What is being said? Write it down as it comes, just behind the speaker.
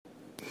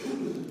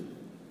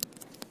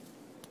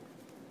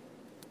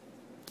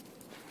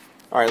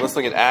All right, let's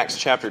look at Acts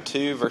chapter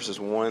 2, verses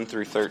 1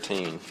 through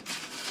 13.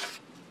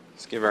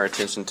 Let's give our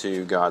attention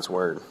to God's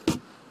Word. It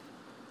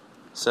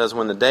says,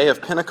 "When the day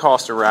of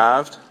Pentecost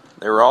arrived,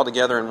 they were all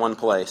together in one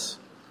place.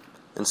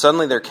 And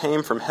suddenly there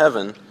came from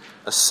heaven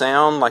a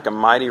sound like a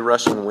mighty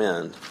rushing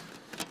wind,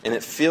 and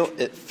it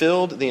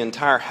filled the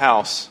entire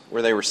house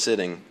where they were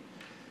sitting.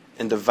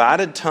 And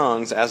divided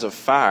tongues as of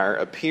fire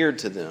appeared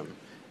to them,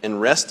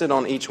 and rested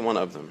on each one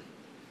of them.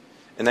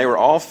 And they were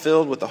all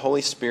filled with the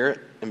Holy Spirit,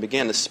 and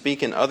began to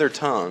speak in other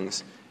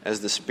tongues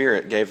as the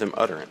Spirit gave them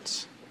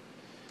utterance.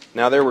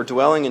 Now there were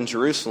dwelling in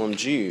Jerusalem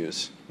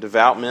Jews,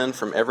 devout men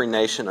from every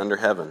nation under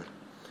heaven.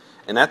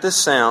 And at this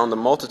sound the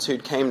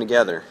multitude came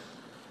together,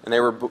 and they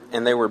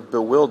were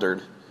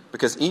bewildered,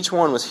 because each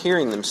one was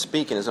hearing them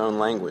speak in his own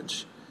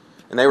language.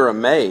 And they were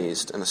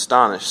amazed and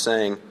astonished,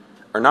 saying,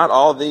 'Are not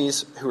all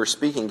these who are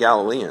speaking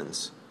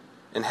Galileans?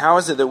 And how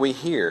is it that we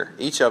hear,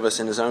 each of us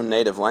in his own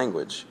native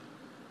language?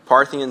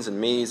 Parthians and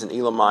Medes and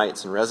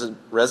Elamites and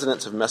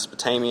residents of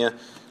Mesopotamia,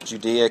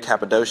 Judea,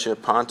 Cappadocia,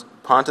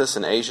 Pontus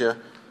and Asia,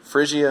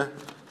 Phrygia,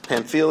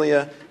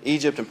 Pamphylia,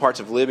 Egypt and parts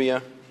of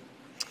Libya,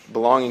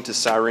 belonging to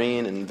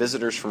Cyrene, and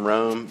visitors from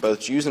Rome, both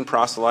Jews and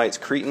proselytes,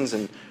 Cretans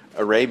and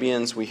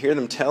Arabians, we hear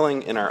them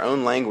telling in our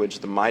own language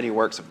the mighty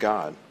works of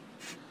God.'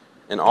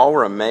 And all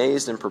were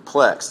amazed and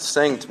perplexed,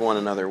 saying to one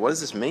another, 'What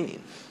does this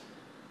mean?'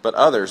 But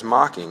others,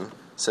 mocking,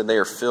 said they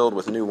are filled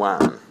with new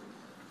wine."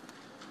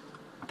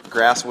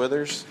 Grass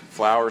withers,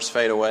 flowers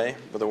fade away,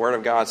 but the Word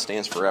of God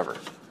stands forever.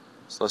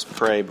 So let's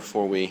pray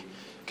before we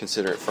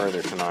consider it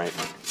further tonight.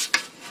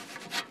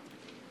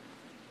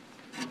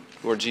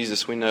 Lord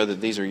Jesus, we know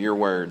that these are your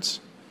words.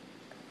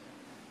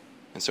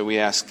 And so we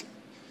ask,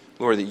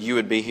 Lord, that you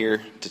would be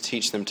here to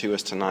teach them to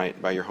us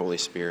tonight by your Holy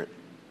Spirit.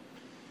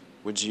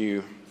 Would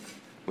you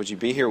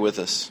be here with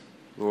us?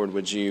 Lord,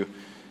 would you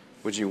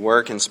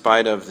work in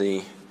spite of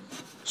the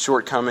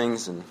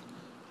shortcomings and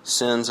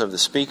sins of the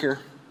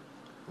speaker?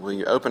 Will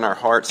you open our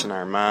hearts and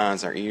our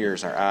minds, our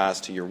ears, our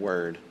eyes to your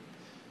word?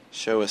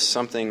 Show us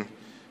something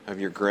of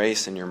your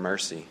grace and your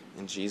mercy.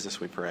 In Jesus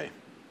we pray.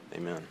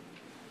 Amen.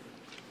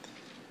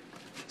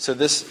 So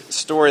this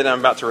story that I'm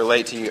about to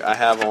relate to you,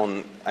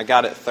 I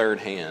got it third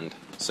hand.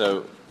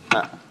 So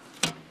I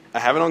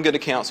have it on good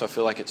account, so I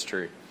feel like it's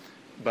true.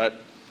 But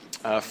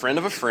a friend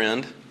of a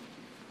friend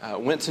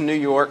went to New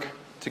York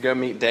to go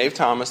meet Dave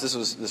Thomas. This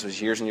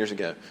was years and years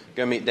ago.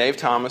 Go meet Dave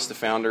Thomas, the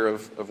founder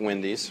of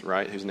Wendy's,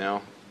 right, who's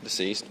now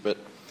deceased. But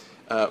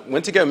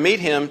went to go meet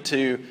him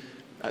to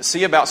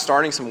see about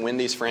starting some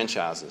Wendy's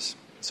franchises.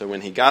 So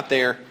when he got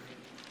there,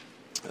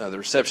 the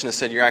receptionist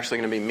said, "You're actually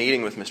going to be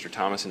meeting with Mr.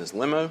 Thomas in his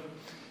limo."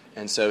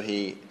 And so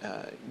he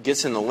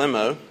gets in the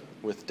limo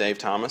with Dave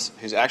Thomas,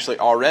 who's actually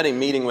already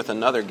meeting with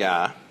another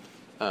guy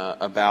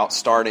about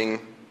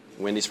starting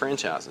Wendy's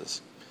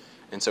franchises.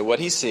 And so what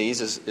he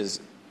sees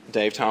is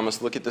Dave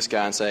Thomas look at this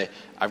guy and say,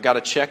 "I've got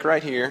a check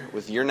right here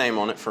with your name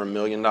on it for $1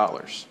 million.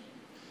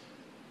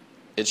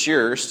 It's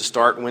yours to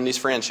start Wendy's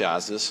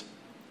franchises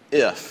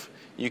if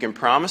you can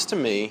promise to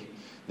me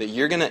that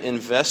you're going to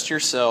invest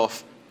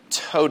yourself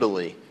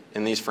totally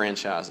in these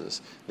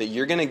franchises, that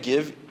you're going to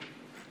give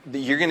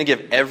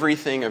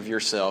everything of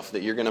yourself,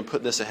 that you're going to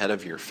put this ahead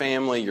of your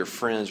family, your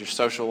friends, your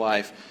social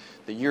life,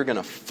 that you're going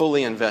to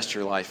fully invest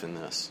your life in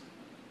this.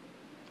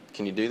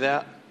 Can you do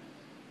that?"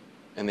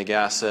 And the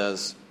guy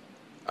says,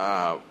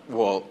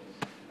 "Well,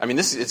 I mean,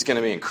 it's going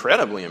to be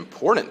incredibly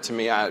important to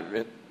me."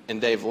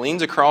 And Dave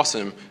leans across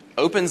him,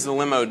 opens the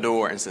limo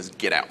door, and says,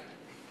 "Get out."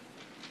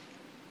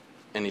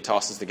 And he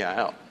tosses the guy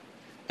out.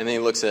 And then he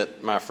looks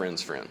at my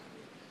friend's friend.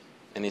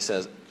 And he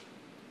says,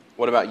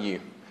 "What about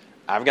you?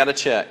 I've got a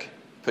check,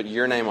 put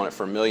your name on it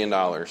for $1 million.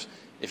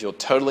 If you'll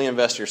totally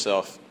invest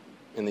yourself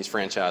in these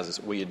franchises,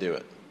 will you do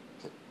it?"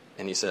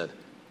 And he said,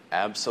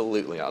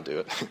 "Absolutely, I'll do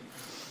it."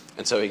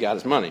 And so he got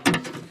his money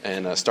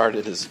and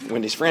started his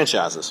Wendy's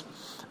franchises.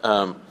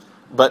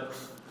 But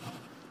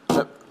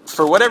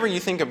for whatever you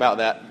think about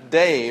that,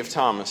 Dave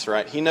Thomas,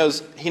 right? He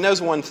knows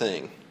one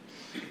thing: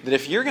 that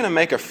if you're going to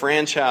make a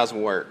franchise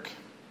work,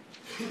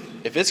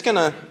 if it's going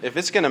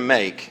to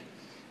make,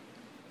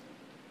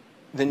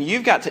 then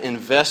you've got to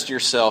invest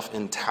yourself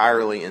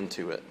entirely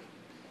into it.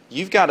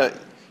 You've got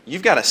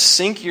to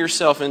sink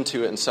yourself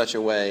into it in such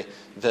a way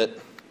that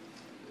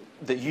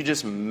you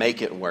just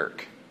make it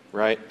work,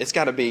 right? You've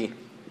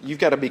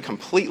got to be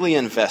completely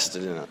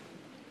invested in it.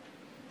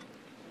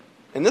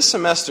 In this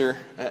semester,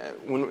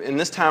 in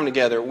this time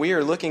together, we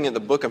are looking at the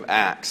book of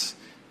Acts,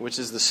 which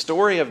is the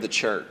story of the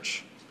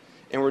church.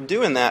 And we're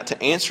doing that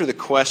to answer the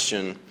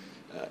question,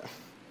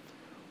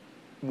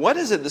 what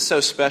is it that's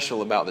so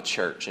special about the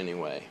church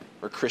anyway,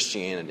 or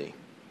Christianity?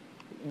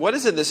 What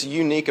is it that's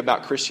unique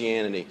about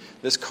Christianity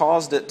that's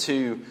caused it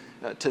to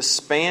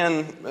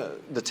span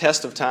the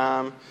test of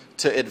time,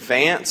 to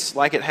advance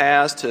like it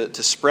has,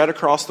 to spread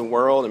across the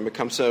world and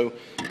become so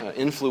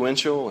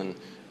influential and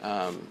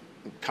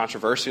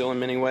controversial in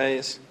many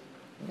ways?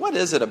 What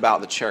is it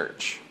about the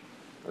church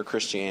or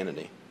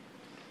Christianity?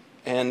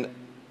 And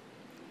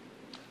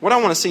what I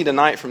want to see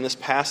tonight from this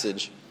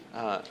passage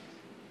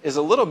is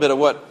a little bit of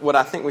what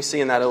I think we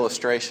see in that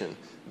illustration.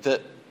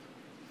 That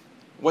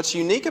what's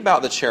unique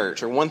about the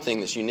church, or one thing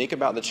that's unique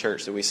about the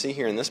church that we see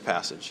here in this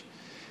passage,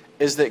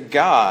 is that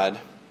God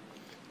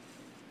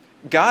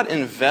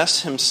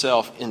invests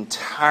himself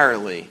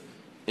entirely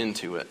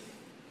into it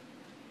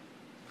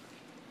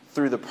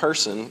through the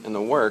person and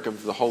the work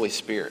of the Holy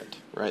Spirit.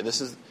 Right?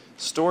 This is the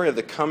story of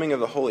the coming of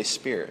the Holy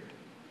Spirit.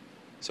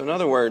 So in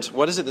other words,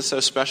 what is it that's so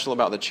special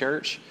about the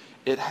church?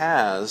 It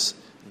has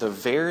the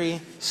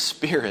very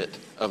Spirit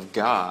of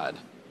God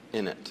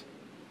in it.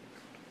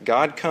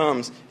 God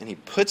comes and he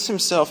puts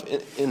himself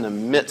in the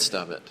midst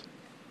of it.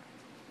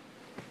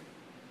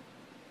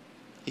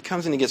 He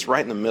comes and he gets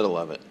right in the middle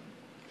of it.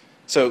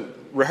 So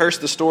rehearse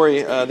the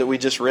story that we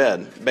just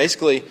read.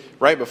 Basically,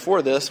 right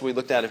before this, we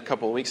looked at it a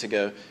couple of weeks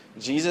ago,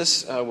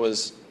 Jesus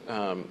was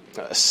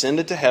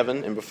ascended to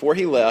heaven, and before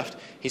he left,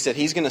 he said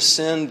he's going to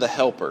send the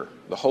Helper,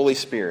 the Holy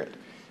Spirit.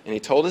 And he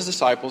told his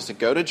disciples to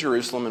go to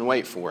Jerusalem and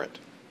wait for it.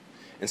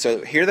 And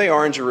so here they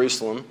are in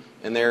Jerusalem,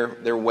 and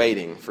they're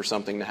waiting for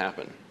something to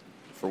happen,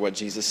 for what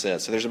Jesus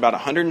said. So there's about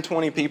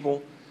 120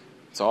 people.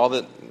 It's all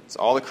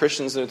the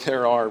Christians that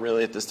there are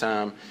really at this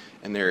time,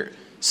 and they're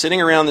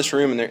sitting around this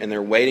room and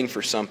they're waiting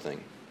for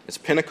something. It's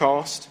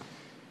Pentecost,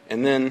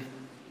 and then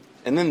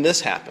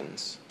this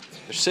happens.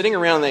 They're sitting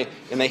around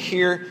and they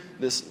hear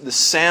the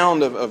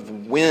sound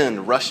of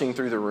wind rushing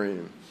through the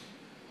room.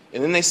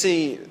 And then they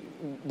see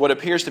what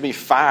appears to be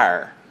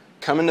fire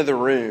come into the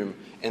room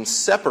and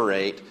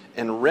separate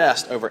and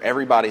rest over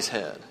everybody's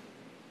head.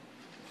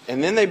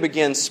 And then they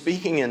begin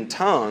speaking in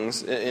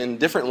tongues, in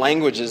different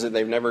languages that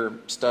they've never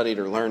studied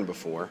or learned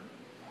before.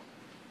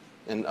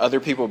 And other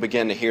people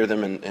begin to hear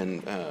them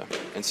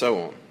and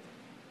so on.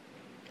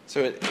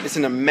 So it's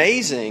an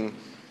amazing,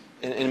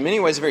 in many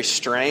ways a very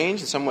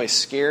strange, in some ways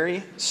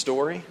scary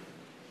story.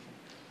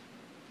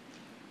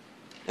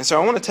 And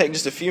so I want to take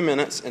just a few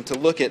minutes and to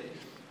look at,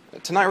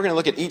 tonight we're going to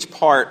look at each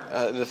part,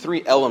 the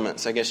three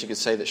elements, I guess you could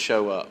say, that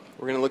show up.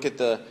 We're going to look at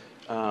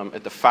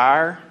the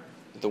fire,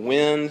 the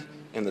wind,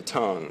 and the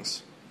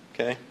tongues.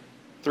 Okay?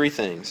 Three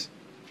things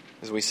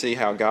as we see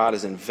how God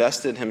has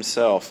invested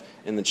himself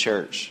in the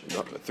church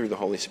through the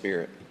Holy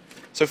Spirit.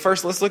 So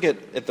first, let's look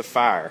at the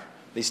fire,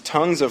 these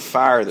tongues of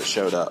fire that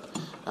showed up.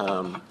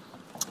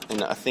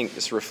 And I think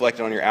it's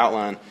reflected on your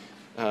outline.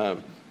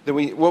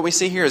 What we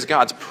see here is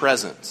God's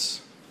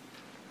presence.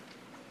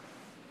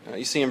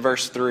 You see in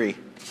verse 3,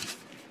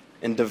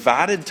 and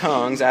divided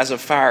tongues as of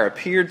fire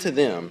appeared to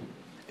them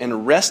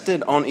and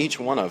rested on each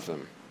one of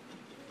them.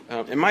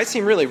 It might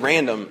seem really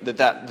random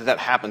that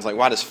happens. Like,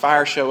 why does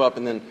fire show up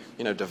and then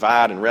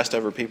divide and rest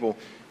over people?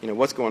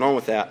 What's going on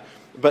with that?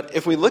 But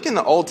if we look in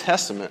the Old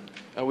Testament,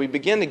 we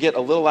begin to get a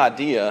little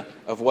idea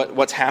of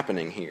what's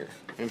happening here.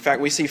 In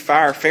fact, we see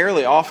fire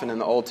fairly often in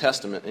the Old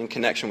Testament in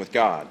connection with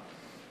God.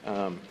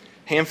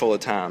 Handful of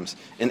times.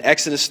 In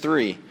Exodus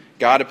 3,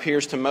 God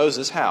appears to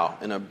Moses how?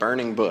 In a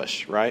burning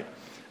bush, right?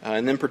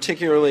 And then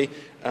particularly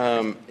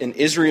in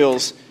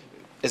Israel's,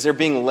 as they're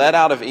being led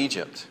out of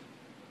Egypt,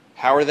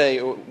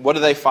 what do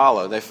they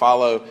follow? They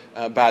follow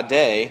by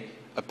day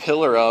a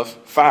pillar of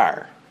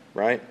fire,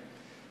 right?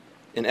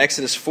 In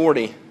Exodus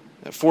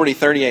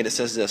 40:38 it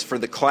says this, for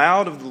the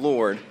cloud of the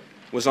Lord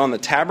was on the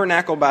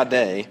tabernacle by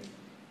day,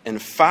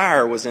 and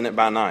fire was in it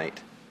by night,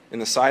 in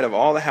the sight of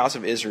all the house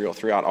of Israel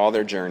throughout all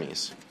their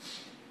journeys.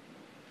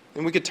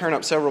 And we could turn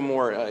up several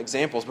more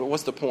examples, but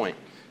what's the point?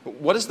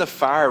 What does the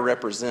fire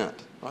represent?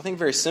 Well, I think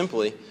very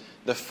simply,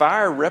 the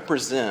fire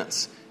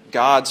represents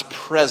God's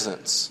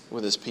presence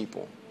with his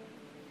people.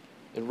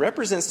 It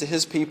represents to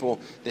his people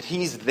that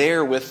he's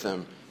there with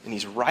them, and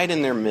he's right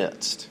in their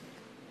midst.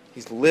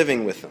 He's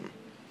living with them.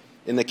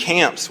 In the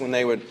camps, when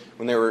they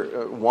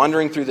were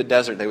wandering through the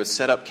desert, they would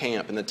set up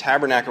camp, and the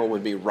tabernacle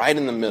would be right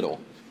in the middle,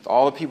 with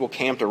all the people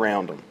camped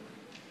around them.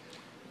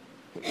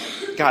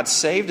 God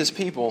saved his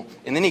people,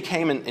 and then he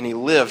came and he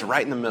lived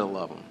right in the middle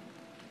of them.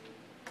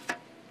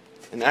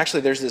 And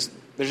actually, there's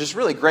this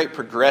really great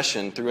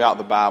progression throughout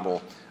the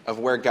Bible of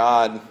where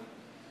God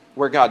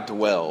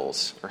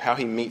dwells, or how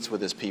he meets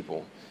with his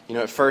people.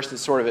 At first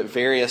it's sort of at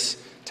various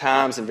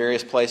times and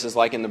various places,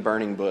 like in the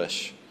burning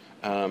bush.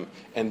 And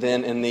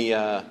then in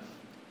the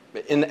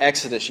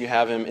Exodus, you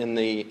have him in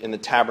the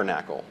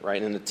tabernacle,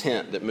 right, in the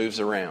tent that moves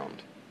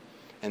around.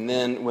 And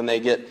then when they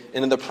get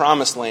into the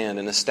promised land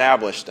and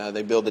established,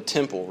 they build the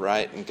temple,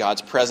 right, and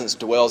God's presence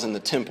dwells in the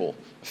temple,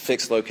 a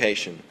fixed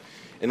location.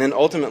 And then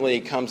ultimately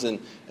he comes in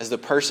as the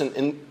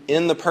person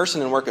in the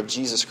person and work of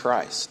Jesus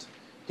Christ.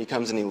 He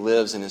comes and he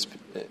lives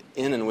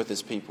in and with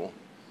his people.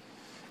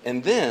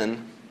 And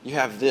then you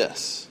have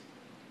this,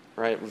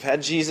 right? We've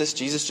had Jesus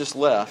just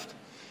left.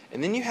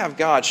 And then you have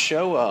God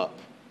show up,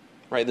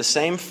 right? The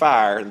same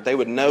fire, they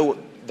would know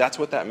that's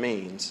what that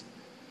means.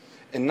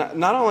 And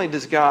not only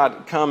does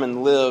God come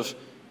and live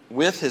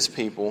with his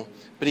people,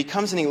 but he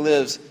comes and he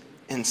lives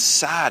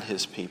inside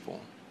his people.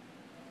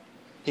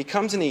 He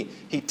comes and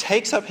he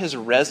takes up his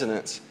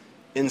residence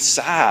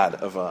inside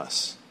of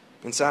us,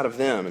 inside of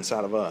them,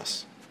 inside of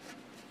us.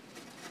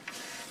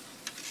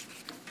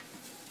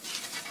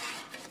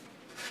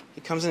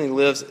 He comes and he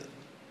lives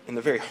in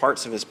the very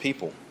hearts of his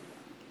people.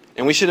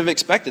 And we should have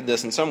expected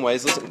this in some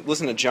ways.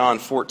 Listen to John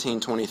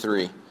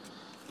 14:23.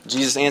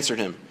 Jesus answered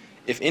him,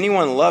 "If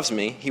anyone loves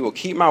me, he will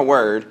keep my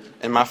word,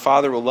 and my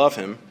Father will love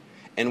him,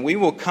 and we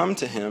will come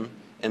to him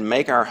and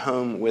make our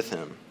home with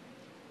him."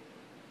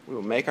 We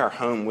will make our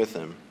home with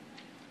him.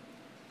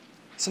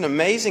 It's an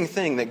amazing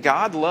thing that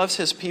God loves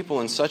his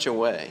people in such a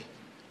way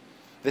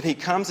that he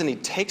comes and he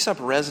takes up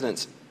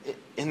residence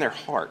in their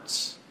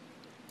hearts.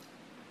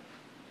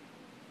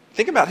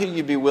 Think about who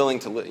you'd be willing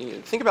to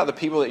live. Think about the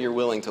people that you're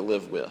willing to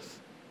live with,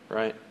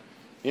 right?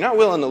 You're not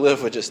willing to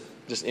live with just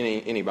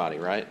anybody,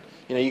 right?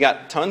 You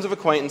got tons of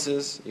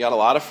acquaintances, you got a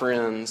lot of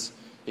friends,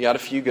 you got a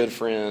few good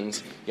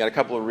friends, you got a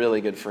couple of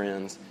really good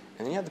friends,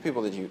 and then you have the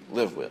people that you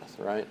live with,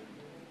 right?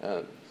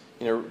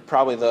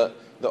 Probably the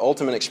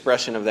ultimate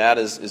expression of that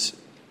is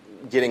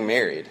getting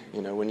married.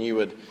 When you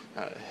would,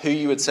 who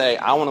you would say,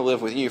 "I want to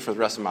live with you for the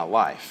rest of my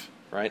life,"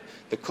 right?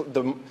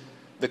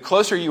 The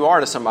closer you are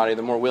to somebody,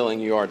 the more willing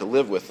you are to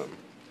live with them.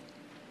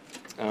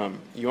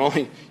 You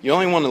only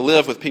want to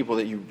live with people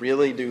that you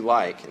really do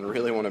like and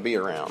really want to be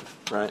around,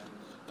 right?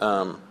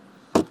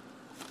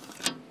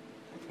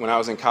 When I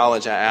was in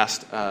college,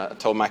 I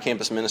told my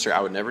campus minister,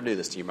 I would never do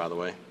this to you, by the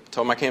way. I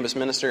told my campus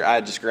minister I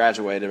had just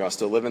graduated, I was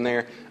still living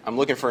there. I'm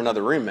looking for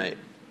another roommate,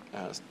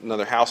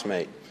 another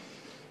housemate.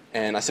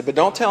 And I said, but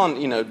don't tell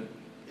him,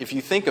 if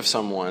you think of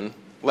someone,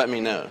 let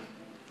me know.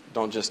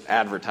 Don't just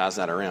advertise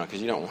that around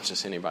because you don't want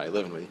just anybody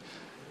living with you.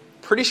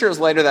 Pretty sure it was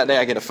later that day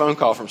I get a phone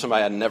call from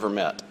somebody I'd never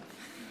met.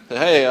 Said,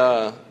 "Hey,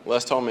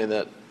 Les told me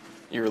that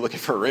you were looking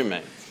for a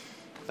roommate."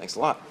 Thanks a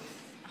lot.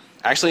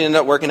 Actually ended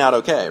up working out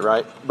okay,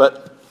 right?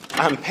 But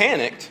I'm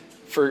panicked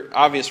for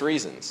obvious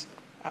reasons.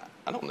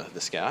 I don't know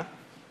this guy. I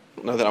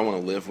don't know that I want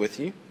to live with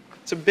you.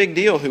 It's a big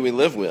deal who we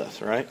live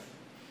with, right?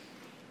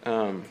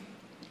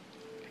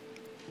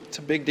 It's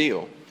a big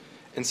deal.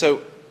 And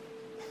so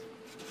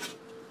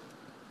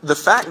the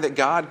fact that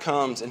God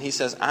comes and he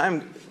says,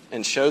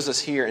 and shows us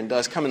here and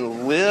does come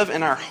and live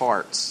in our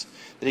hearts,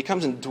 that he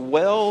comes and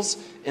dwells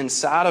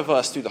inside of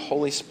us through the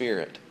Holy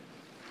Spirit,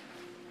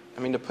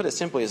 to put it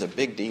simply, is a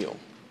big deal,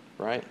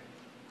 right?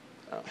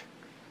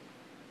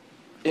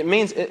 It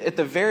means, at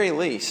the very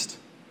least,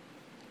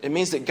 it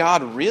means that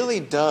God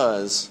really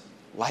does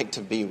like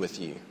to be with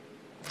you.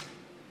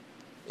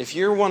 If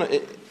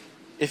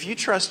you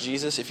trust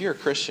Jesus, if you're a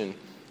Christian,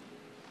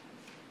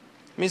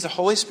 it means the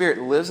Holy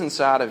Spirit lives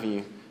inside of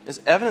you as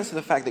evidence of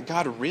the fact that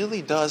God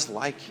really does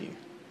like you.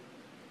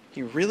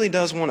 He really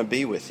does want to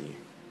be with you.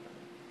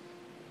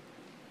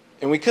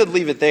 And we could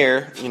leave it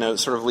there,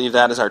 sort of leave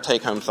that as our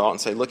take-home thought and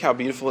say, look how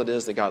beautiful it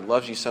is that God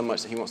loves you so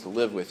much that he wants to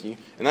live with you.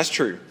 And that's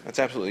true. That's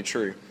absolutely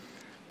true.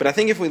 But I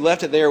think if we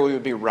left it there, we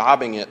would be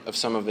robbing it of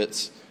some of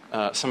its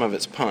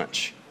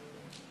punch.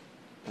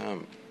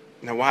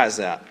 Now, why is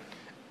that?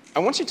 I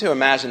want you to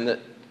imagine that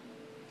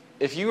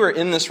if you were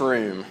in this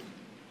room,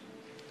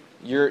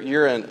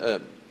 you're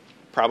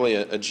probably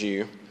a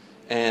Jew,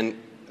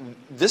 and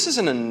this is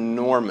an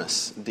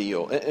enormous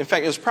deal. In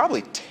fact, it was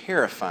probably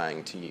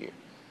terrifying to you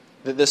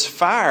that this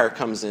fire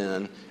comes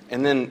in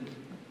and then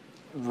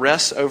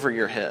rests over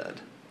your head.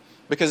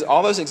 Because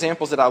all those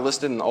examples that I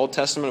listed in the Old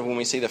Testament of when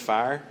we see the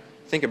fire,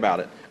 think about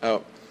it.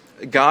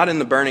 God in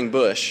the burning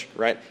bush,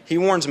 right? He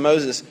warns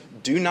Moses,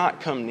 do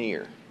not come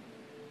near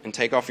and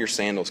take off your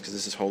sandals because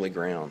this is holy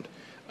ground.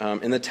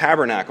 In the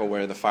tabernacle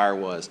where the fire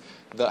was,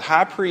 the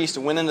high priest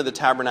went into the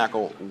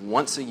tabernacle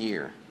once a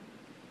year.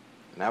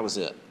 And that was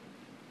it.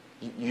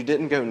 You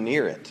didn't go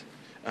near it.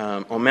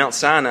 On Mount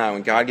Sinai,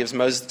 when God gives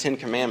Moses the 10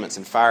 Commandments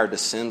and fire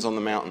descends on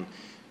the mountain,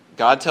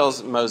 God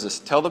tells Moses,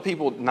 tell the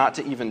people not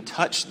to even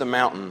touch the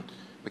mountain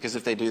because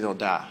if they do, they'll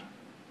die.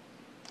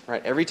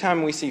 Right? Every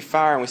time we see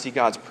fire and we see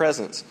God's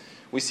presence,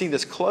 we see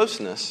this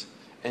closeness,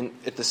 and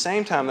at the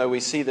same time, though, we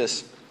see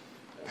this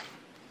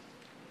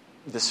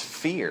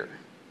fear,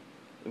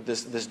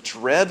 this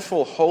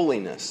dreadful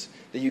holiness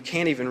that you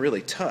can't even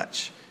really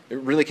touch. You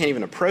really can't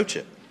even approach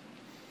it.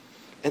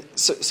 And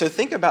so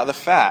think about the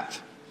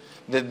fact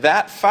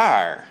that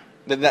fire,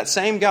 that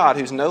same God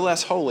who's no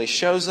less holy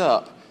shows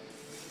up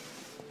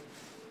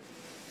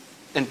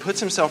and puts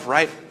himself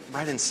right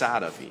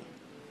inside of you.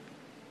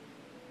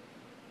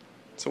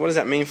 So what does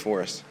that mean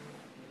for us?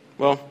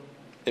 Well,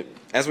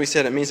 as we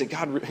said, it means that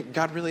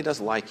God really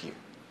does like you.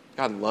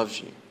 God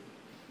loves you.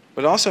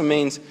 But it also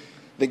means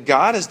that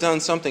God has done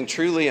something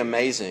truly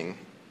amazing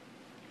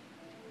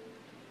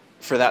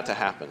for that to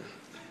happen.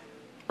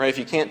 Right? If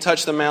you can't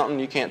touch the mountain,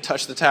 you can't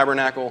touch the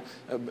tabernacle,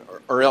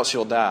 or else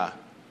you'll die.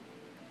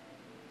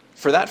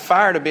 For that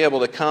fire to be able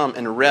to come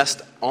and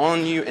rest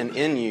on you and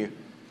in you,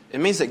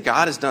 it means that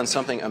God has done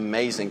something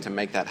amazing to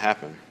make that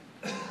happen.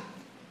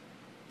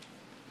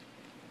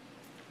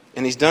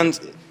 And it's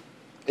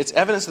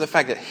evidence of the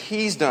fact that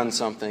he's done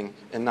something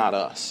and not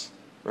us,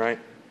 right?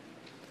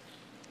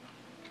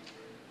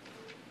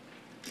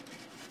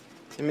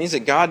 It means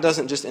that God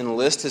doesn't just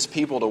enlist his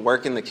people to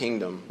work in the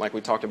kingdom, like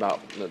we talked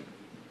about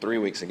 3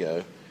 weeks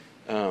ago.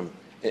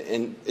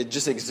 And it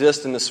just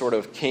exists in this sort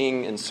of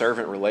king and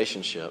servant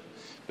relationship.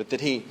 But that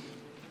he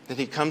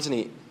comes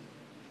and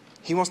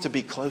He wants to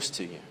be close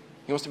to you.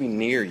 He wants to be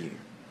near you.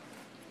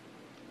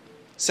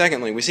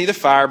 Secondly, we see the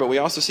fire, but we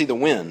also see the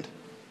wind.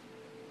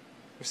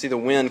 We see the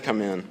wind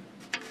come in.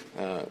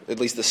 At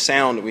least the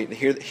sound, we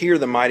hear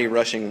the mighty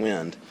rushing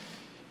wind.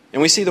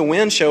 And we see the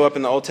wind show up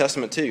in the Old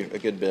Testament too, a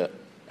good bit.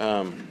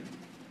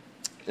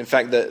 In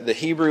fact, the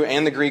Hebrew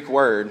and the Greek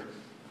word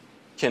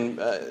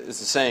is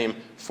the same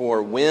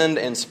for wind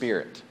and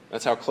spirit.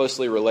 That's how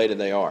closely related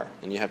they are.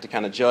 And you have to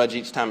kind of judge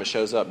each time it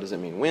shows up. Does it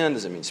mean wind?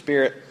 Does it mean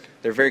spirit?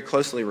 They're very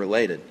closely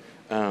related.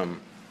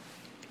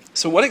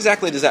 So what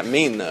exactly does that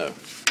mean, though,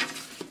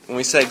 when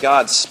we say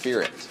God's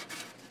Spirit?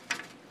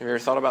 Have you ever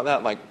thought about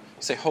that? Like,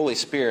 you say Holy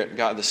Spirit,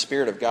 God, the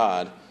Spirit of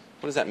God.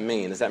 What does that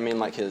mean? Does that mean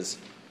like His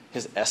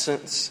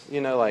essence?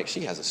 You know, like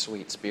she has a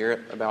sweet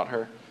spirit about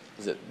her.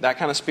 Is it that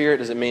kind of spirit?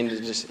 Does it mean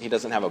He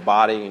doesn't have a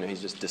body? You know,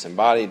 He's just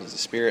disembodied. He's a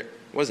spirit.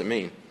 What does it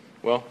mean?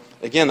 Well,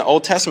 again, the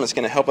Old Testament is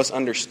going to help us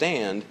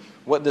understand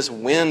what this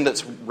wind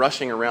that's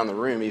rushing around the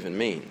room even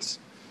means.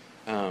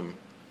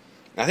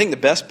 I think the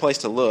best place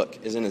to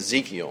look is in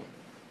Ezekiel.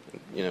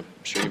 You know,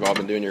 I'm sure you've all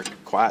been doing your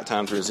quiet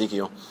time through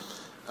Ezekiel.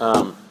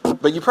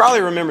 But you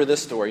probably remember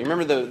this story. You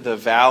remember the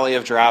valley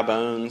of dry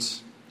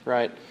bones,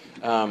 right?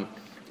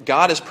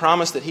 God has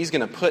promised that He's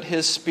going to put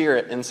His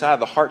Spirit inside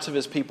the hearts of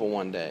His people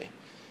one day.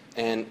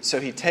 And so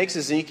He takes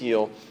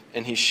Ezekiel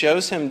and He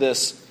shows him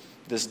this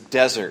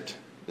desert,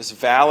 this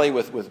valley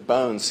with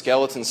bones,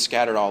 skeletons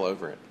scattered all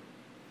over it.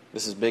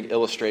 This is a big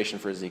illustration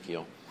for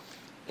Ezekiel.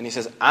 And He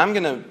says, I'm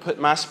going to put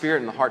my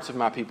Spirit in the hearts of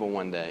my people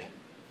one day.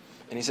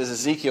 And He says,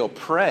 Ezekiel,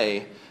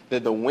 pray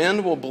that the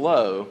wind will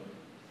blow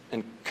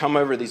and come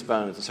over these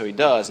bones. And so He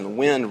does, and the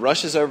wind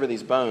rushes over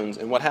these bones,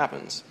 and what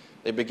happens?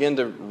 They begin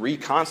to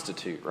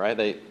reconstitute, right?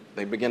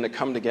 They begin to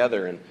come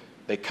together, and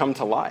they come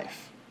to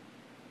life,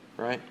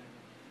 right?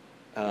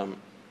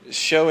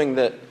 Showing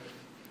that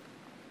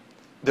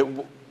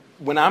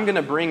when I'm going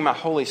to bring my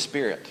Holy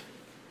Spirit,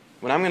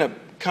 when I'm going to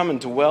come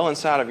and dwell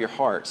inside of your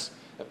hearts,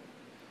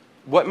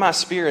 what my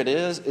Spirit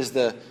is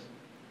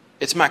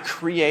it's my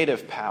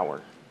creative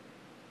power.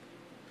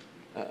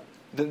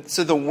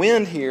 So the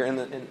wind here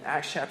in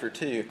Acts chapter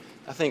 2,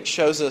 I think,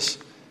 shows us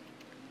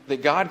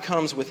that God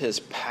comes with His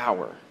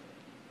power.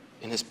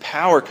 And His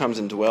power comes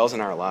and dwells in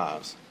our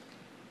lives.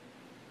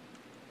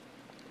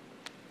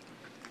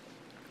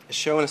 It's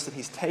showing us that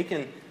He's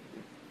taken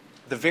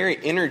the very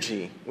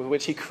energy with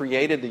which He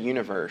created the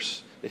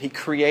universe, that He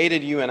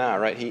created you and I,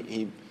 right?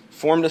 He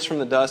formed us from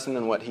the dust, and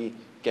then He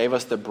gave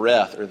us the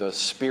breath or the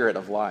spirit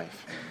of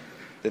life.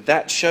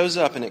 That shows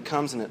up and it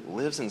comes and it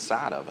lives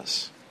inside of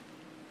us.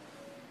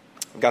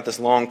 I've got this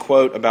long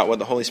quote about what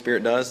the Holy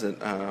Spirit does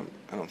that I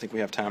don't think we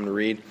have time to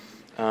read.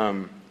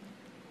 Let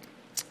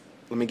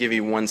me give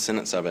you one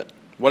sentence of it.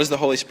 What does the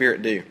Holy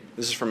Spirit do?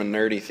 This is from a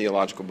nerdy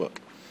theological book.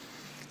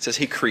 It says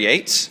He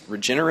creates,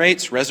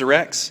 regenerates,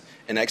 resurrects,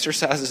 and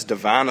exercises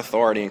divine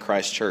authority in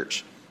Christ's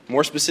church.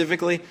 More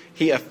specifically,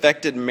 He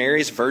effected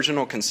Mary's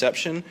virginal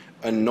conception,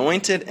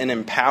 anointed and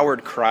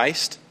empowered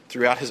Christ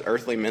throughout His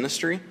earthly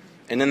ministry,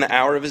 and in the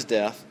hour of His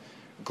death,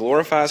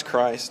 glorifies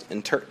Christ,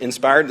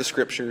 inspired the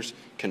Scriptures,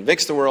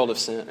 convicts the world of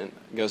sin, and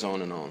goes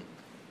on and on.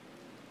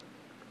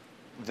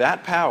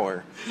 That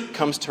power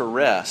comes to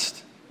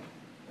rest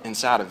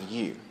inside of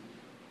you.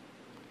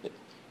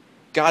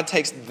 God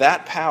takes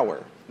that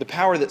power, the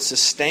power that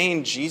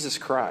sustained Jesus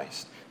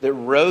Christ, that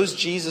rose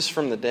Jesus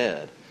from the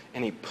dead,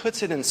 and He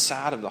puts it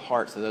inside of the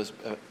hearts of those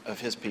of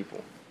His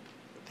people.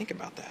 Think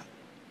about that.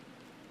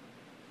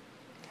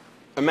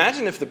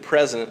 Imagine if the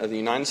President of the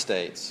United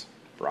States,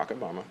 Barack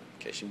Obama, in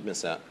case you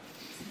missed that,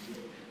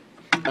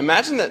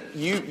 imagine that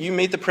you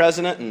meet the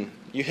President and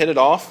you hit it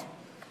off,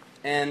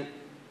 and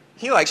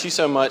he likes you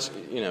so much,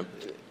 you know,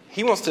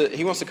 he wants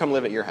to come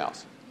live at your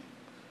house.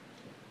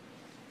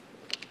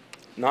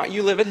 Not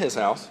you live at his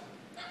house,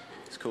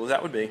 as cool as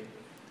that would be.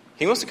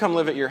 He wants to come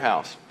live at your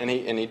house, and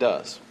he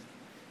does.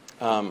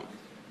 All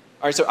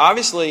right, so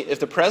obviously, if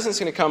the President's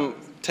going to come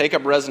take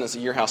up residence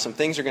at your house, some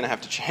things are going to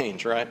have to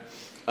change, right?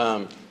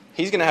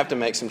 He's going to have to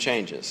make some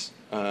changes.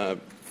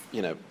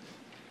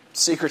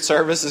 Secret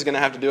Service is going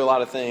to have to do a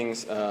lot of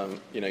things.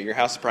 Your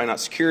house is probably not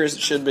secure as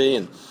it should be,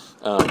 and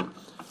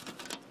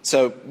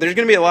so there's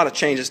going to be a lot of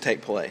changes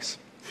take place.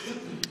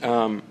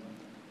 And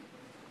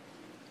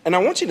I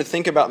want you to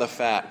think about the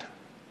fact,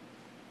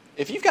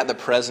 if you've got the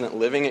President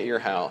living at your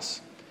house,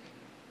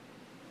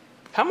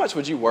 how much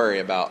would you worry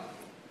about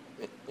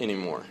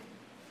anymore?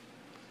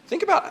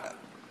 Think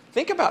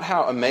about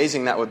how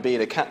amazing that would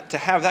be to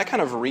have that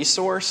kind of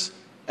resource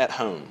at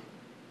home,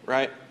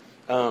 right?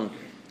 You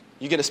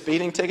get a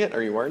speeding ticket,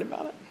 are you worried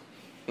about it?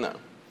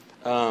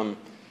 No.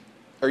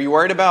 Are you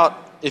worried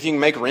about if you can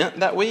make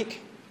rent that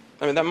week?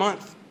 That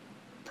month?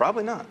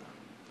 Probably not.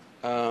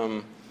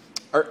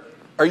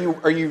 Are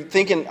you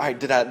thinking, all right,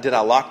 did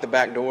I lock the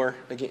back door?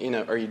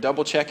 Are you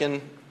double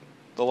checking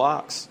the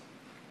locks?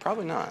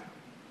 Probably not.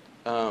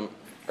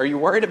 Are you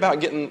worried about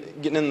getting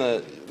in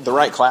the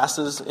right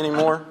classes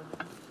anymore?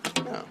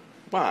 No.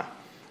 Why?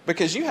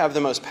 Because you have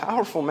the most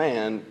powerful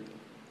man,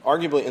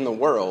 arguably in the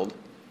world,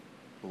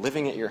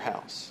 living at your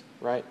house,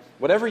 right?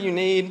 Whatever you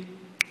need,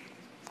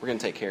 We're going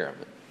to take care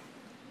of it.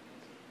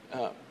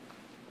 It'd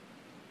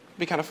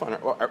be kind of fun.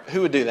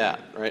 Who would do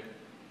that, right?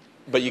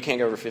 But you can't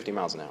go over 50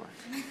 miles an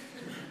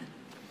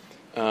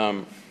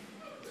hour.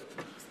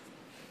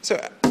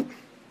 So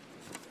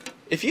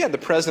if you had the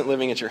president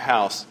living at your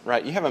house,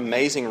 right, you have an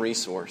amazing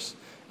resource.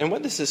 And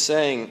what this is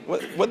saying,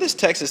 what this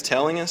text is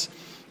telling us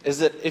is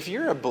that if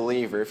you're a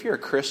believer, if you're a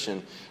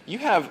Christian, you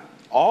have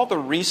all the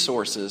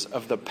resources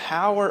of the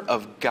power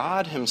of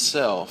God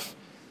himself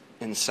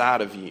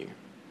inside of you.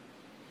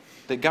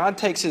 That God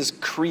takes his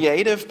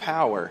creative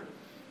power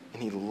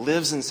and he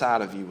lives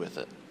inside of you with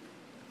it.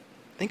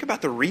 Think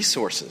about the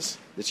resources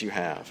that you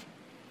have.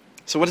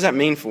 So what does that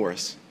mean for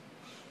us?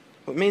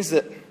 Well, it means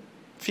that, a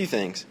few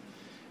things.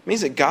 It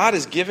means that God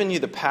has given you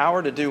the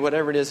power to do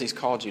whatever it is he's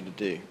called you to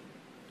do.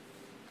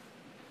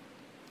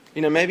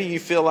 You know, maybe you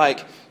feel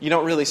like you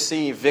don't really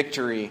see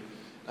victory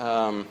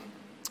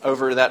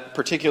over that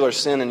particular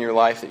sin in your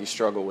life that you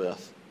struggle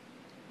with.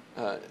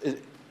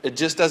 It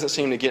just doesn't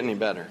seem to get any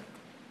better.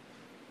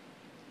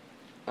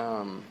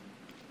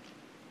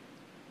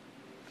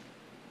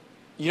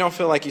 You don't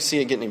feel like you see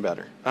it get any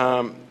better.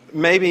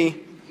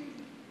 Maybe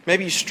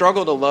you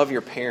struggle to love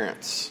your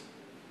parents.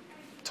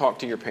 Talk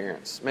to your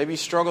parents. Maybe you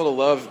struggle to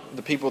love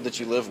the people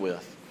that you live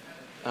with.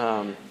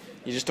 You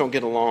just don't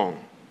get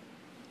along.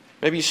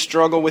 Maybe you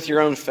struggle with your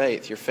own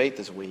faith. Your faith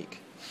is weak.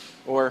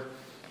 Or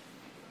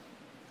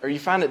you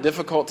find it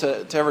difficult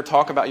to ever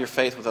talk about your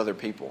faith with other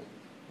people.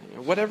 You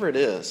know, whatever it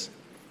is.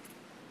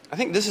 I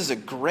think this is a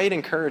great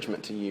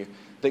encouragement to you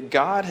that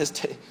God has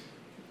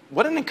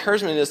what an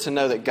encouragement it is to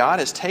know that God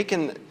has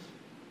taken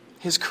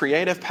his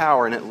creative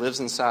power and it lives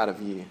inside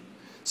of you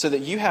so that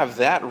you have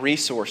that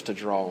resource to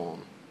draw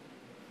on.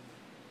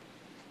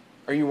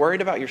 Are you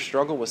worried about your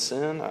struggle with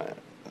sin? I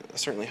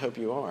certainly hope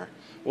you are.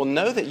 Well,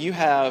 know that you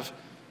have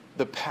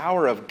the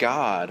power of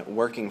God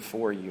working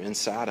for you,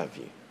 inside of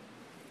you,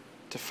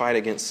 to fight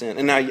against sin.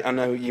 And now I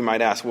know you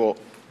might ask, well,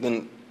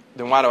 then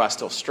why do I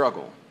still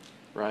struggle,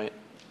 right?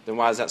 Then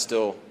why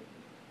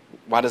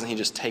doesn't he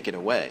just take it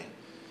away?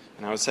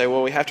 And I would say,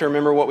 well, we have to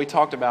remember what we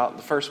talked about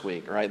the first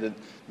week, right?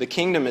 The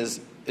kingdom is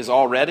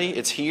already,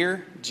 it's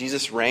here.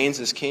 Jesus reigns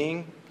as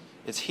king.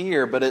 It's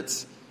here, but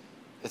it's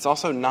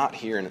also not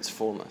here in its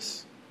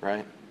fullness,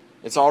 right?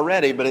 It's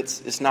already, but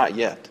it's not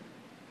yet.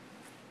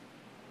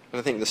 But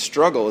I think the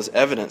struggle is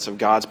evidence of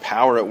God's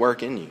power at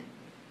work in you,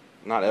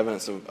 not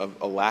evidence of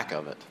a lack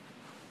of it.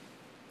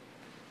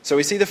 So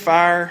we see the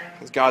fire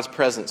as God's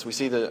presence. We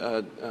see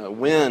the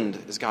wind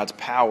as God's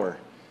power.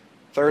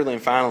 Thirdly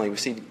and finally, we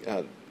see,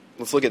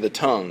 let's look at the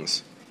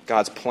tongues,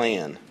 God's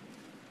plan.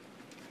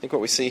 I think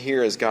what we see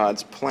here is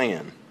God's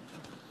plan.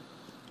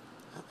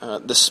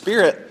 The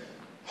Spirit,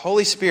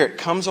 Holy Spirit,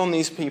 comes on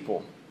these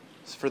people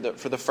for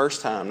the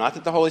first time. Not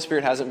that the Holy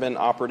Spirit hasn't been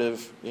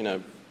operative,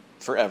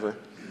 forever.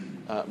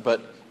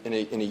 But in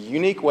a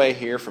unique way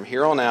here, from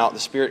here on out, the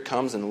Spirit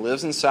comes and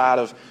lives inside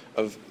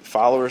of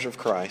followers of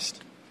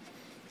Christ.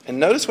 And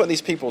notice what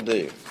these people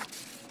do.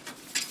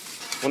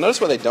 Well,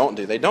 notice what they don't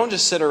do. They don't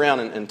just sit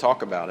around and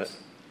talk about it.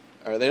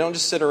 Or they don't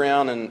just sit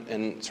around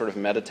and sort of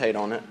meditate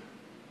on it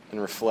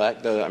and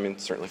reflect, though,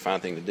 it's certainly a fine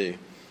thing to do.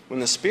 When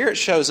the Spirit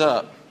shows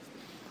up,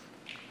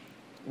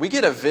 we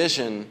get a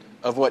vision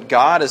of what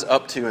God is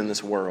up to in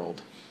this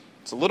world.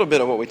 It's a little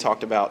bit of what we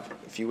talked about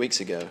a few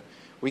weeks ago.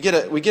 We get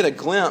a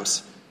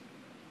glimpse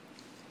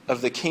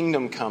of the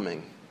kingdom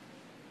coming.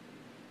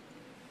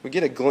 We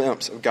get a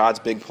glimpse of God's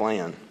big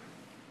plan.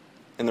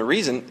 And the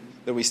reason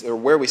that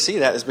where we see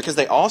that is because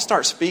they all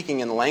start speaking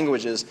in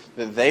languages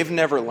that they've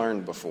never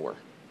learned before.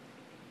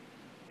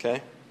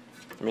 Okay?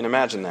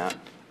 Imagine that.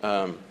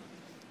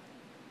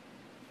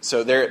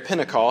 So they're at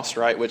Pentecost,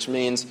 right, which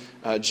means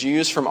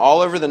Jews from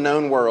all over the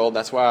known world.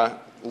 That's why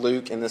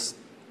Luke in this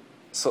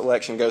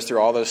selection goes through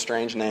all those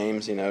strange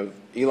names,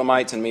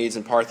 Elamites and Medes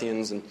and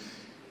Parthians, and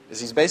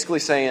he's basically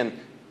saying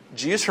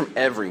Jews from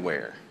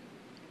everywhere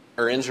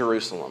are in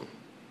Jerusalem,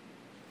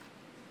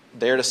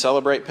 there to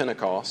celebrate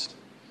Pentecost.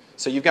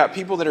 So you've got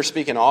people that are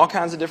speaking all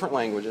kinds of different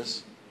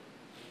languages,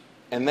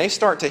 and they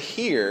start to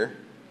hear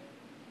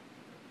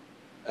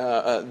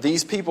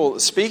these people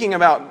speaking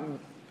about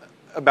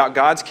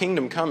God's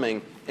kingdom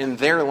coming in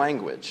their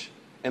language,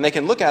 and they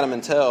can look at them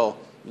and tell,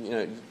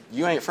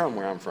 you ain't from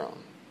where I'm from.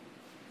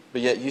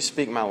 But yet you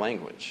speak my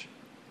language.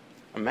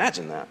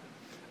 Imagine that.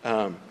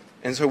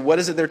 And so what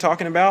is it they're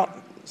talking about?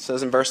 It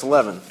says in verse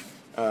 11,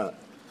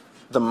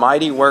 the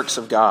mighty works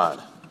of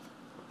God.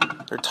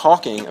 They're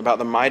talking about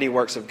the mighty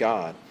works of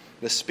God.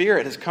 The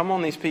Spirit has come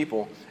on these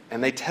people,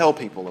 and they tell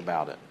people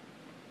about it.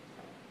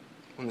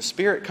 When the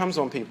Spirit comes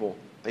on people,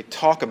 they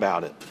talk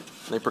about it.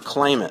 They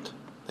proclaim it.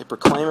 They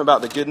proclaim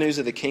about the good news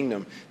of the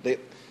kingdom.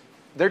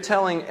 They're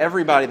telling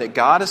everybody that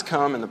God has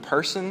come in the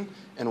person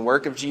and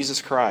work of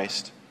Jesus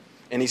Christ,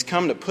 and He's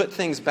come to put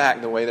things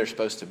back the way they're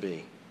supposed to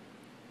be.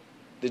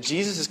 That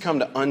Jesus has come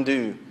to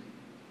undo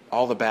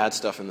all the bad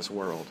stuff in this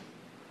world.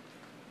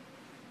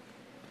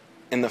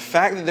 And the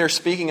fact that they're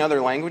speaking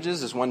other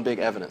languages is one big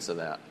evidence of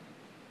that.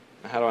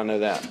 How do I know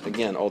that?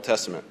 Again, Old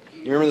Testament.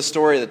 You remember the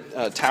story of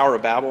the Tower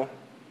of Babel?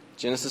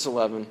 Genesis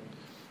 11.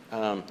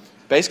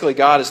 Basically,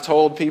 God has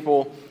told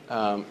people,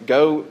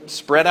 go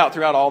spread out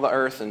throughout all the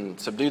earth and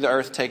subdue the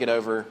earth, take it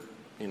over,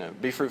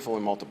 be fruitful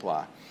and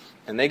multiply.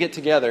 And they get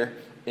together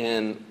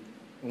in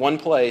one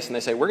place and they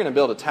say, we're going to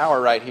build a tower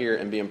right here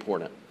and be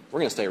important. We're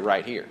going to stay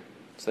right here.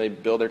 So they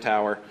build their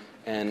tower,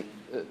 and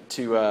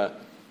to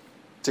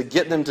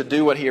get them to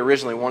do what he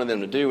originally wanted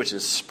them to do, which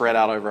is spread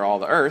out over all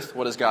the earth,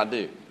 what does God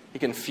do? He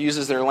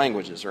confuses their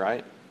languages,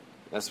 right?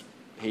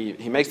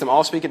 He makes them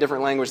all speak a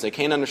different language. They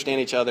can't understand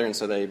each other, and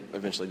so they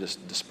eventually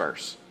just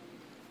disperse,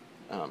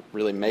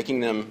 really making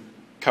them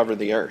cover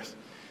the earth.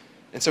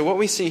 And so what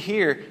we see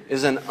here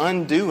is an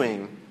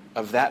undoing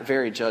of that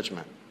very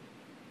judgment,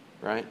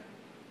 right?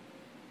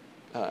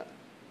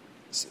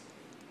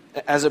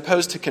 As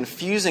opposed to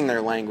confusing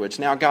their language,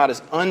 now God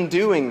is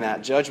undoing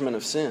that judgment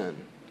of sin,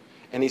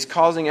 and he's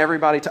causing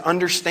everybody to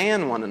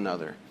understand one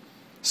another.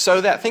 So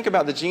that, think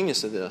about the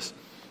genius of this,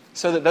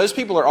 so that those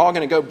people are all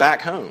going to go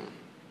back home.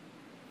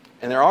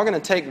 And they're all going to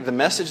take the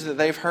message that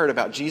they've heard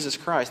about Jesus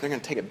Christ, they're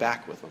going to take it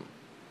back with them.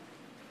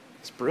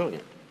 It's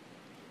brilliant.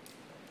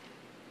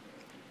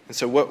 And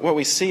so what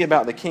we see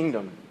about the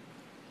kingdom,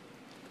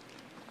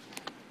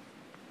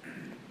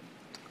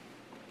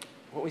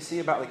 what we see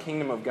about the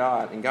kingdom of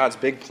God and God's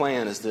big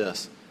plan is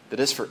this, that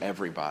it's for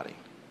everybody.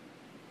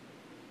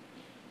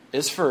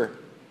 It's for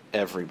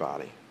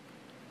everybody.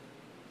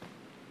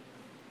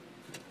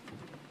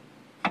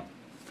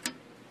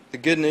 The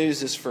good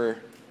news is there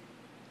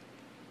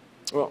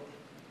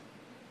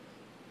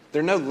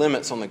are no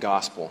limits on the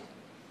gospel.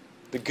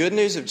 The good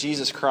news of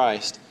Jesus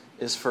Christ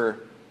is for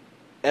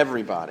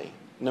everybody,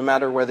 no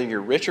matter whether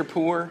you're rich or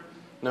poor,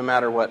 no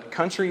matter what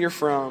country you're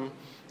from,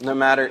 no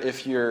matter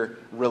if you're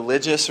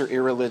religious or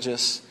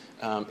irreligious,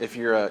 if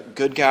you're a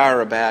good guy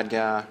or a bad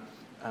guy.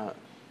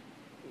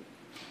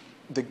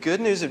 The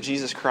good news of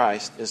Jesus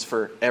Christ is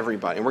for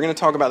everybody. And we're going to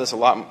talk about this a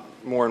lot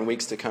more in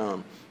weeks to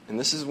come. And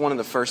this is one of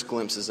the first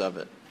glimpses of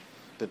it.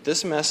 That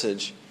this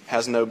message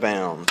has no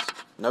bounds.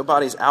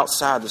 Nobody's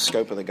outside the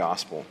scope of the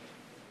gospel.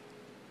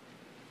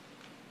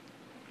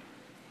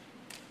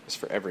 It's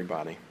for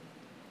everybody.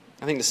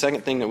 I think the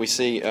second thing that we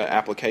see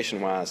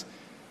application-wise,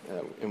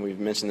 and we've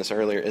mentioned this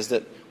earlier, is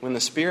that when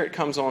the Spirit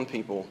comes on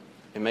people,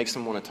 it makes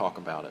them want to talk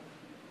about it.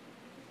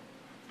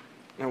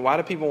 And why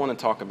do people want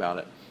to talk about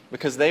it?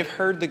 Because they've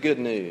heard the good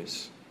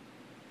news.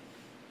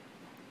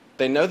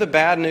 They know the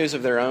bad news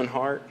of their own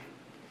heart,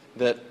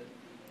 that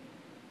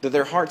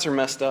their hearts are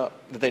messed up,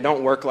 that they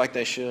don't work like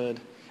they should,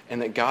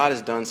 and that God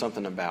has done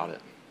something about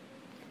it.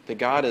 That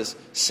God has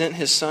sent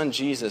His Son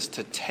Jesus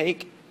to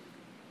take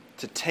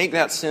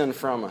that sin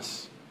from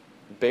us,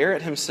 bear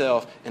it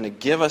Himself, and to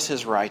give us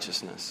His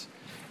righteousness.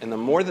 And the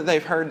more that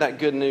they've heard that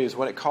good news,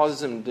 what it causes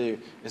them to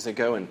do is to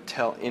go and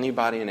tell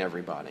anybody and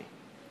everybody,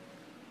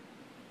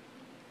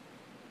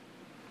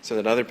 so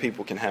that other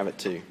people can have it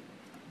too.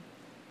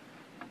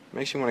 It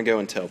makes you want to go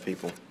and tell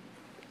people.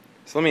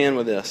 So let me end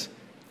with this.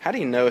 How do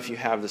you know if you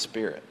have the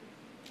Spirit?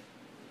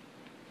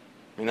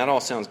 I mean, that all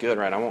sounds good,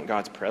 right? I want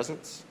God's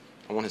presence.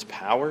 I want His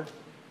power.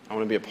 I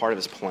want to be a part of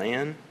His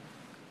plan.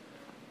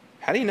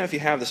 How do you know if you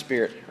have the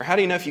Spirit? Or how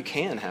do you know if you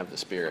can have the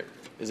Spirit?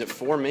 Is it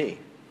for me?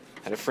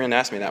 I had a friend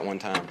ask me that one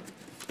time.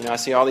 I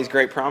see all these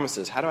great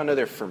promises. How do I know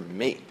they're for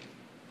me?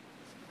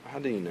 How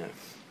do you know?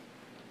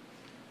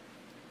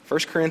 1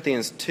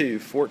 Corinthians 2,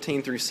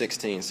 14 through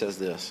 16 says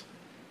this.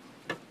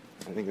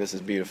 I think this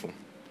is beautiful. It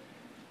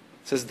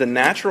says, the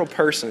natural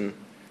person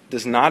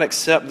does not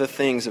accept the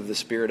things of the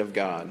Spirit of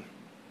God,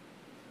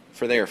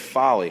 for they are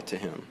folly to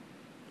him.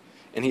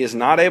 And he is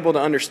not able to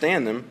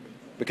understand them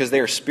because they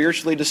are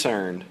spiritually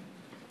discerned.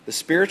 The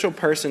spiritual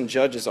person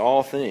judges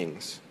all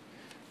things,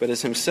 but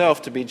is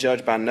himself to be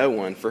judged by no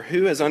one. For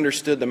who has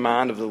understood the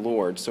mind of the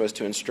Lord so as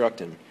to instruct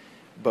him?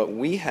 But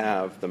we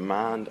have the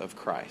mind of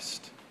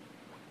Christ.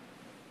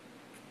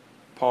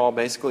 Paul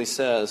basically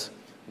says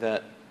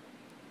that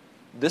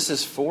this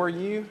is for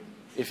you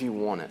if you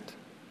want it.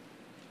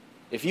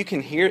 If you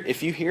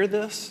hear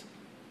this,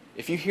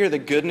 if you hear the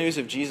good news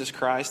of Jesus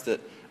Christ,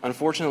 that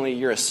unfortunately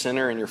you're a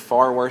sinner and you're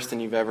far worse than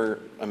you've ever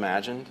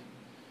imagined,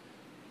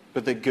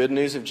 but the good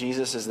news of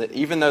Jesus is that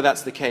even though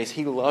that's the case,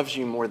 He loves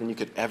you more than you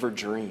could ever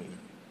dream.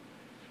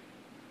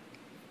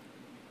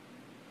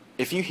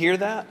 If you hear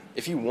that,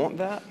 if you want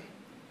that,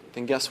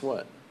 then guess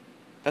what?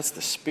 That's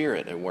the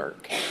Spirit at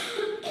work.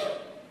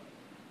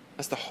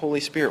 That's the Holy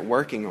Spirit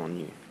working on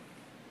you.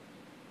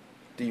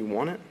 Do you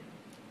want it?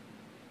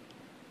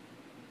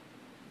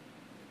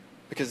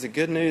 Because the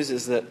good news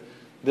is that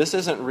this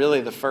isn't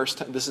really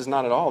this is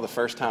not at all the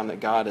first time that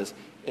God has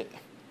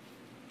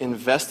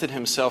invested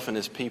Himself in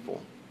His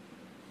people.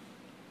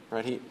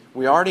 Right?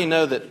 We already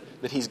know that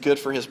He's good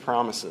for His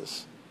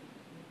promises.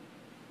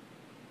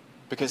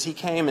 Because He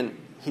came and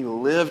He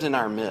lived in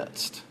our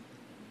midst.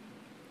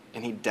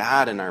 And He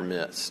died in our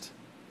midst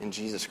in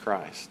Jesus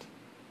Christ.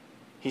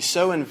 He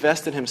so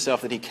invested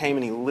Himself that He came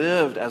and He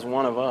lived as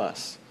one of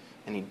us.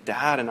 And He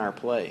died in our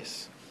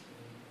place.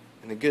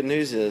 And the good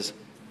news is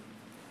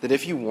that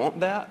if you want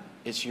that,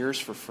 it's yours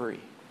for free.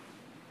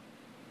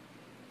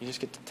 You just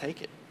get to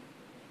take it.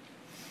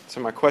 So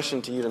my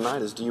question to you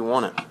tonight is, do you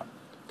want it?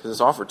 Because it's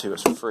offered to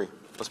us for free.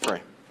 Let's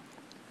pray.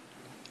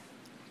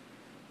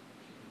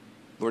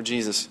 Lord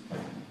Jesus,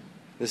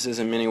 this is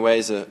in many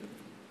ways a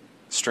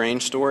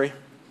strange story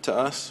to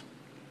us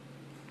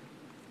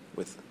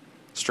with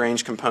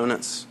strange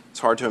components. It's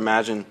hard to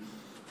imagine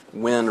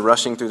wind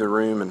rushing through the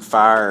room and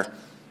fire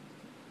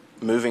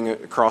moving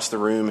across the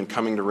room and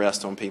coming to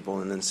rest on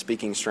people and then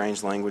speaking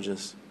strange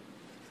languages.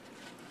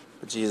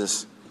 But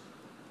Jesus,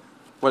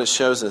 what it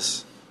shows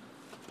us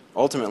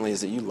ultimately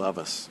is that you love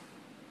us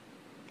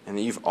and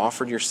that you've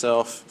offered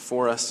yourself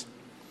for us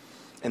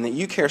and that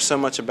you care so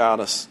much about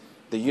us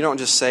that you don't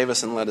just save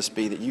us and let us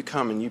be, that you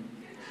come and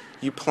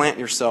you plant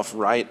yourself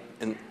right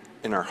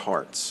in our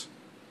hearts.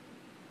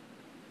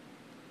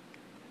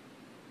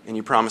 And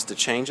you promise to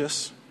change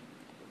us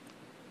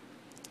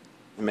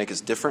and make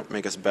us different,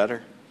 make us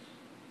better,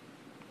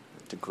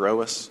 to grow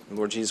us. And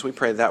Lord Jesus, we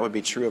pray that would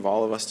be true of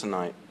all of us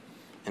tonight.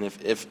 And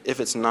if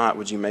it's not,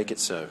 would you make it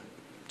so?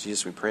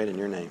 Jesus, we pray it in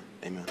your name.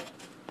 Amen.